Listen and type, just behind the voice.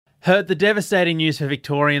Heard the devastating news for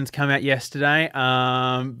Victorians come out yesterday.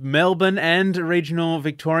 Melbourne and regional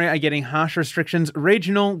Victoria are getting harsh restrictions.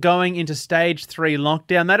 Regional going into stage 3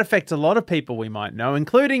 lockdown. That affects a lot of people we might know,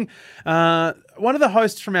 including one of the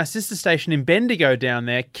hosts from our sister station in Bendigo down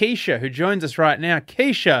there, Keisha, who joins us right now.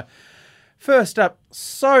 Keisha, first up,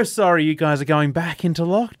 so sorry you guys are going back into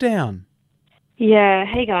lockdown. Yeah,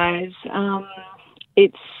 hey guys.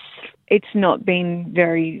 It's not been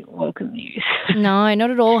very welcome news. No,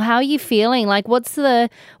 not at all. How are you feeling? Like, what's the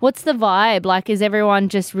vibe? Like, is everyone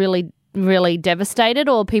just really, really devastated,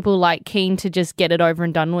 or people like keen to just get it over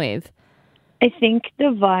and done with? I think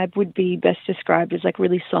the vibe would be best described as like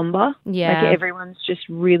really somber. Yeah. Like everyone's just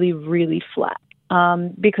really, really flat.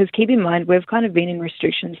 Because keep in mind, we've kind of been in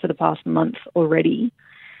restrictions for the past month already.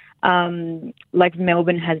 Like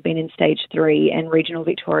Melbourne has been in stage 3 and regional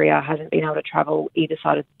Victoria hasn't been able to travel either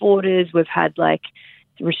side of the borders. We've had like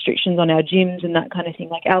restrictions on our gyms and that kind of thing.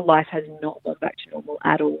 Like our life has not gone back to normal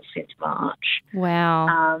at all since March.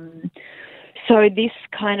 Wow. So this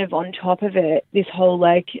kind of on top of it, this whole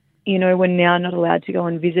like, you know, we're now not allowed to go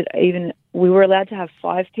and visit. Even we were allowed to have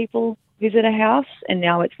 5 people visit a house and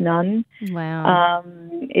now it's none. Wow.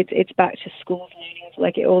 It's back to schools learning,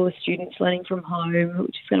 like all the students learning from home,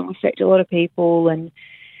 which is going to affect a lot of people. And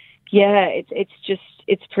yeah,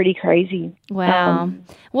 it's pretty crazy. Wow.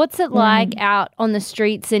 What's it like out on the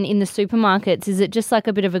streets and in the supermarkets? Is it just like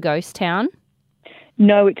a bit of a ghost town?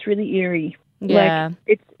 No, it's really eerie. Yeah.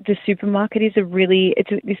 Like the supermarket is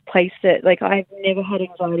this place that like I've never had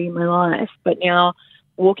anxiety in my life, but now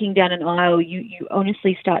walking down an aisle, you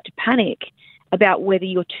honestly start to panic about whether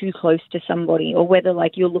you're too close to somebody or whether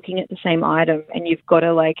like you're looking at the same item and you've got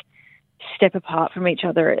to like step apart from each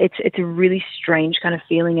other. It's a really strange kind of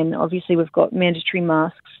feeling, and obviously we've got mandatory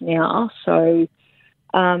masks now, so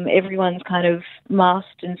everyone's kind of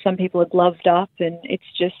masked and some people are gloved up, and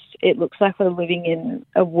it looks like we're living in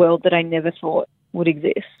a world that I never thought would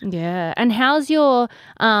exist. Yeah. And how's your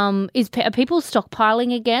are people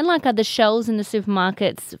stockpiling again? Like, are the shelves in the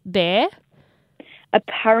supermarkets bare?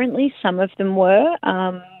 Apparently some of them were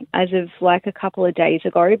as of like a couple of days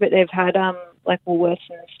ago, but they've had like Woolworths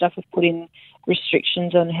and stuff have put in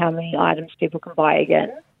restrictions on how many items people can buy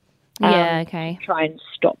again. Yeah, okay. To try and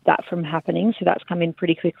stop that from happening. So that's come in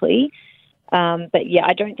pretty quickly. But yeah,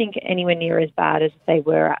 I don't think anywhere near as bad as they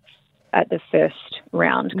were at the first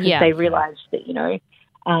round, because they realised that, you know,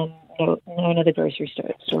 none of the grocery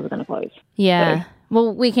stores are going to close. Yeah. So.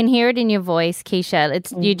 Well, we can hear it in your voice, Keisha.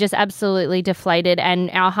 You're just absolutely deflated, and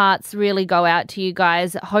our hearts really go out to you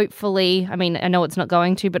guys. Hopefully, I mean, I know it's not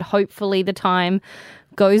going to, but hopefully the time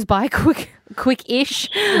goes by quick-ish.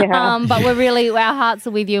 Yeah. But our hearts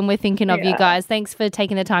are with you and we're thinking of you guys. Thanks for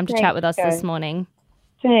taking the time to chat with us this morning.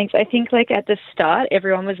 Thanks. I think like at the start,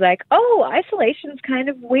 everyone was like, oh, isolation's kind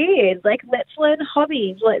of weird. Like, let's learn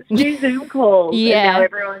hobbies. Let's do Zoom calls. Yeah. And now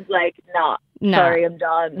everyone's like, nah. Sorry, I'm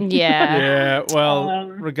done. Yeah. Yeah, well,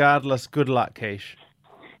 regardless, good luck, Keish.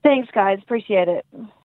 Thanks, guys. Appreciate it.